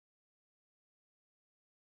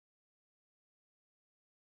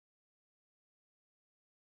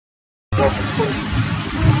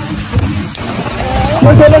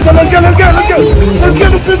So much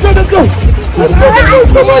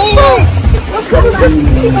fun.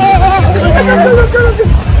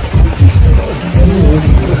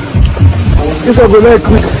 This will go very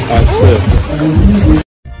quick. I swear.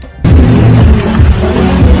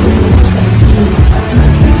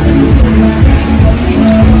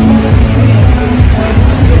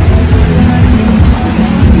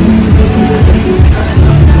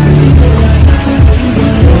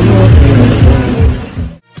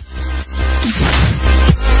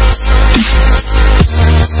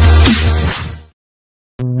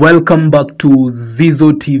 Welcome back to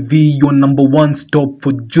Zizo TV, your number one stop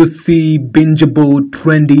for juicy, bingeable,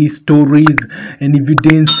 trendy stories. And if you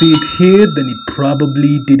didn't see it here, then it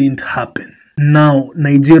probably didn't happen. Now,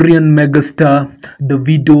 Nigerian megastar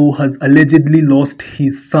DAVIDO has allegedly lost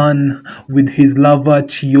his son with his lover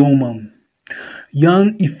Chioma.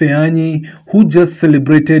 Young Ifeanyi, who just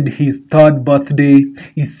celebrated his 3rd birthday,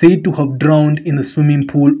 is said to have drowned in a swimming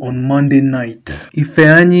pool on Monday night.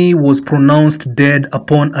 Ifeanyi was pronounced dead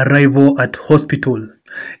upon arrival at hospital.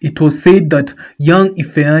 It was said that young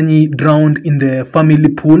Ifeanyi drowned in the family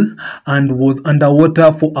pool and was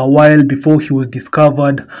underwater for a while before he was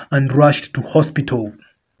discovered and rushed to hospital.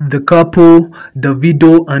 The couple,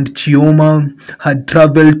 DAVIDO and Chioma, had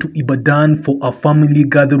traveled to Ibadan for a family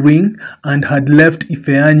gathering and had left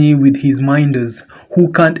Ifeanyi with his minders,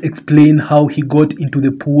 who can't explain how he got into the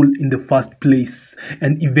pool in the first place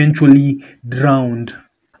and eventually drowned.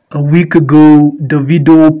 A week ago,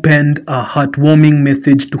 DAVIDO penned a heartwarming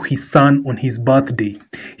message to his son on his birthday.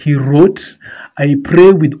 He wrote, "I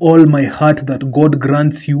pray with all my heart that God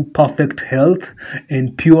grants you perfect health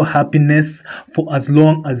and pure happiness for as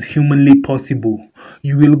long as humanly possible.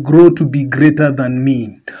 You will grow to be greater than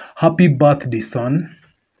me. Happy birthday, son."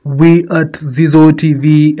 We at Zizo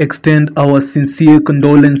TV extend our sincere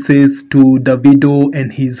condolences to DAVIDO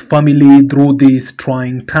and his family through these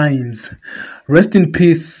trying times. Rest in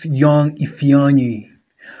peace, young Ifeanyi.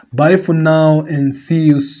 Bye for now and see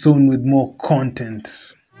you soon with more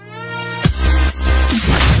content.